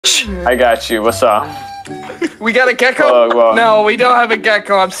I got you. What's up? We got a gecko? Whoa. No, we don't have a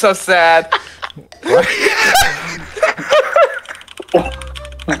gecko. I'm so sad.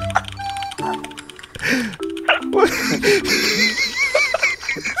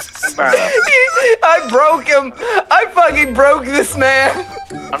 I broke him. I fucking broke this man.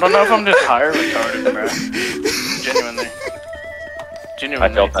 I don't know if I'm just high or retarded, bro. Genuinely.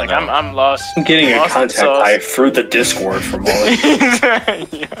 felt that Like, I'm lost. I'm getting a Lost in contact sauce. eye through the Discord from all of you.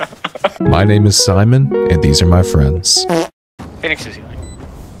 Yeah. My name is Simon, and these are my friends. Phoenix is healing.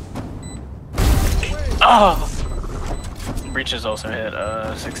 Oh! Breach is also hit,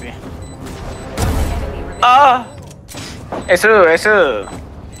 60. Ah! Esu!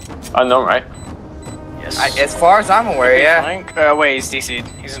 Unknown, right? Yes. As far as I'm aware, yeah. Flank? Wait, he's DC'd.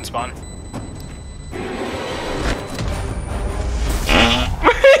 He's in spawn.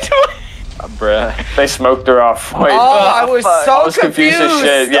 Bruh. They smoked her off. Wait. I was so confused as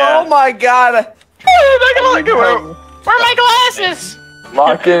shit, yeah. Oh my god. Where are my glasses?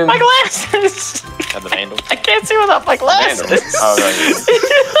 Lock in. My glasses! Have the vandal. I can't see without my glasses. Oh, no,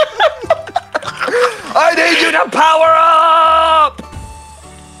 I need you to power up!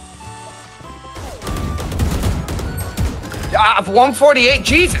 148,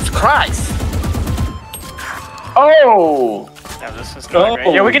 Jesus Christ! Oh! No, this is not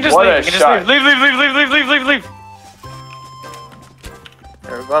great. Yeah, we can just What leave. a We can shot. just leave.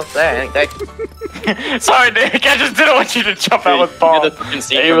 They're both there. Sorry, Nick. I just didn't want you to jump out with bomb.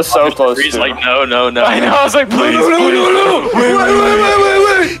 He was so close to like, no. I know. I was like, please. Wait.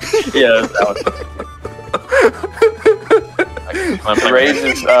 Yeah, that was... Rage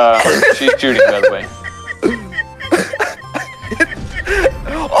is, she's shooting, by the way.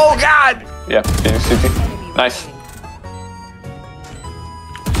 Oh god! Yeah, Phoenix CT. Nice.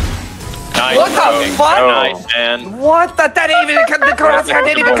 Nice. What the fuck? Oh. Nice, man. What? The crosshair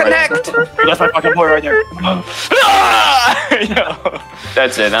didn't even connect! That's my fucking boy right there. Yo.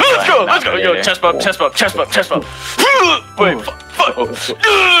 That's it. Let's go. Yo, chest bump. Wait, fuck.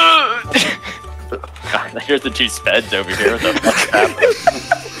 Here's the two speds over here. What the fuck's happening?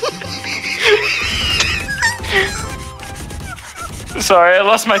 Sorry, I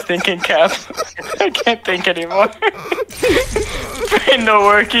lost my thinking cap. I can't think anymore. Brain no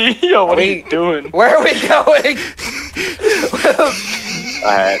worky. Yo, what are you doing? Where are we going?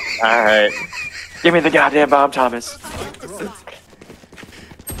 Alright. Give me the goddamn bomb, Thomas.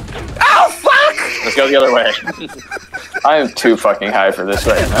 Oh fuck! Let's go the other way. I am too fucking high for this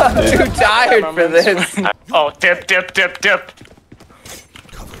right now, I'm dude. too tired for this. Oh, dip.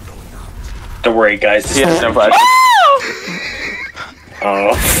 Don't worry, guys. He has no flash.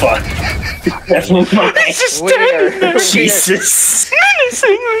 Oh, fuck. He's just standing there. Jesus.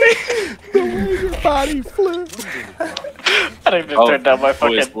 Your body flip. I didn't even turn down my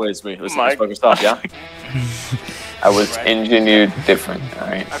fucking... Boys, let's mic. focus off, yeah? I was engineered different,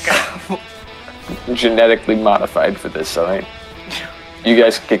 alright? Okay. Genetically modified for this, alright? You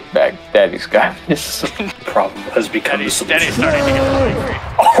guys kick back. Daddy's got this. Problem has become the Daddy's solution. starting to get really free.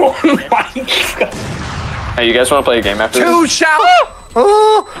 Oh my god. Hey, you guys want to play a game after this? Two shout!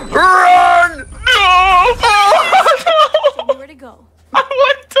 Run! No! Where to go? I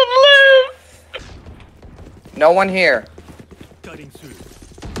want to live! No one here.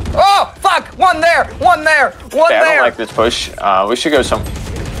 Oh fuck! One there! Okay, I don't like this push. We should go some...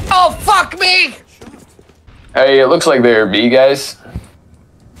 Oh fuck me! Hey, it looks like they're B, guys.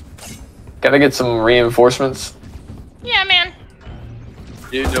 Gotta get some reinforcements. Yeah, man.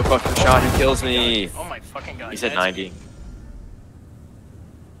 Dude, no fucking shot. He kills me. Oh my fucking god. He said 90.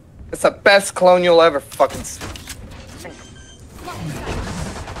 It's the best clone you'll ever fucking see.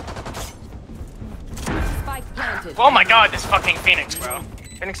 Spike planted. Oh my god, this fucking Phoenix, bro.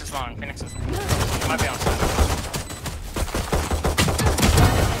 Phoenix is long. He might be on side.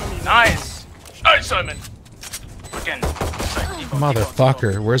 Nice! Nice, Simon! Fucking...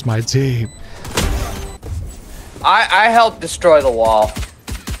 Motherfucker, where's my team? I helped destroy the wall.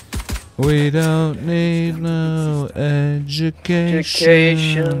 We don't need no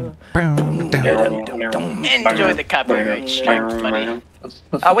education. Enjoy the copyright strike, buddy.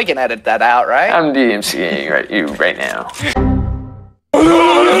 Oh, we can edit that out, right? I'm DMCAing you right now.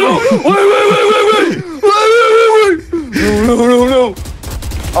 No.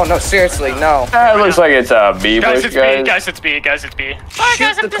 Oh no, seriously, no. It looks like it's a B Guys, push, it's B. Guys, it's B. Sorry,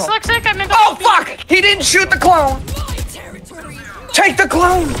 guys, I'm the clone. dyslexic. I'm in the... Oh fuck! He didn't shoot the clone! Take the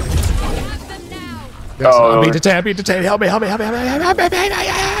clone! I need to tap, help me,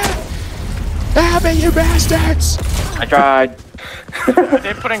 you bastards! I tried. Are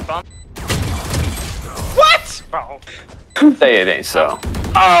they putting bomb? What? Bro. Say it ain't so.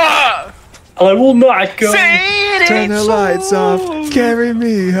 Ah! I will not go. Say it Turn ain't the so. lights off. Carry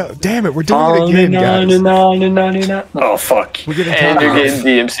me. Damn it, we're doing it again, guys. Oh, fuck. We're getting And tired. you're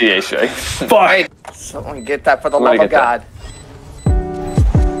getting DMCA strike. Fuck. Someone get that for the I'm love gonna of get God.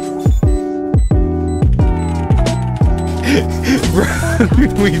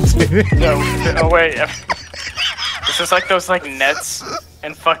 We did it. No, oh wait. This is like those like nets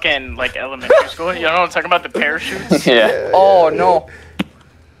in fucking like elementary school. You know what I'm talking about? The parachutes? Yeah. Oh no.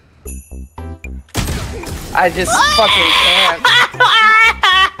 I just fucking can't.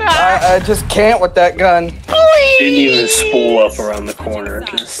 I just can't with that gun. Didn't even spool up around the corner.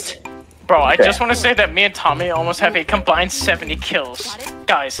 Just. Bro, I just want to say that me and Tommy almost have a combined 70 kills.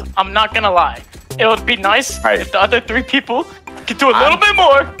 Guys, I'm not gonna lie. It would be nice Right. if the other 3 people could do a little bit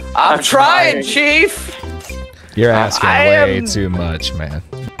more. I'm trying, Chief. You're asking I way am- too much, man.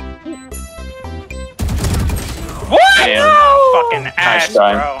 What? Damn. Fucking ass,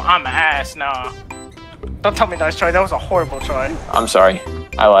 try. bro. I'm ass now. Don't tell me nice try. That was a horrible try. I'm sorry.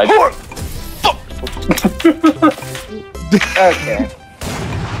 I lied. Okay.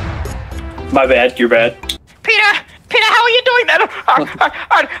 My bad. You're bad. Peter, how are you doing that?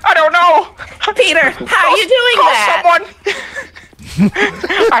 I don't know. Peter, how are you doing Call that? someone.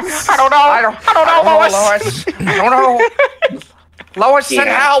 I don't know. I don't know, Lois. I don't know. Lois, send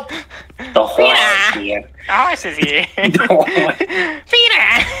Yeah. help. The horse here. Lois is here.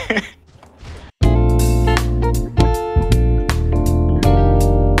 Peter.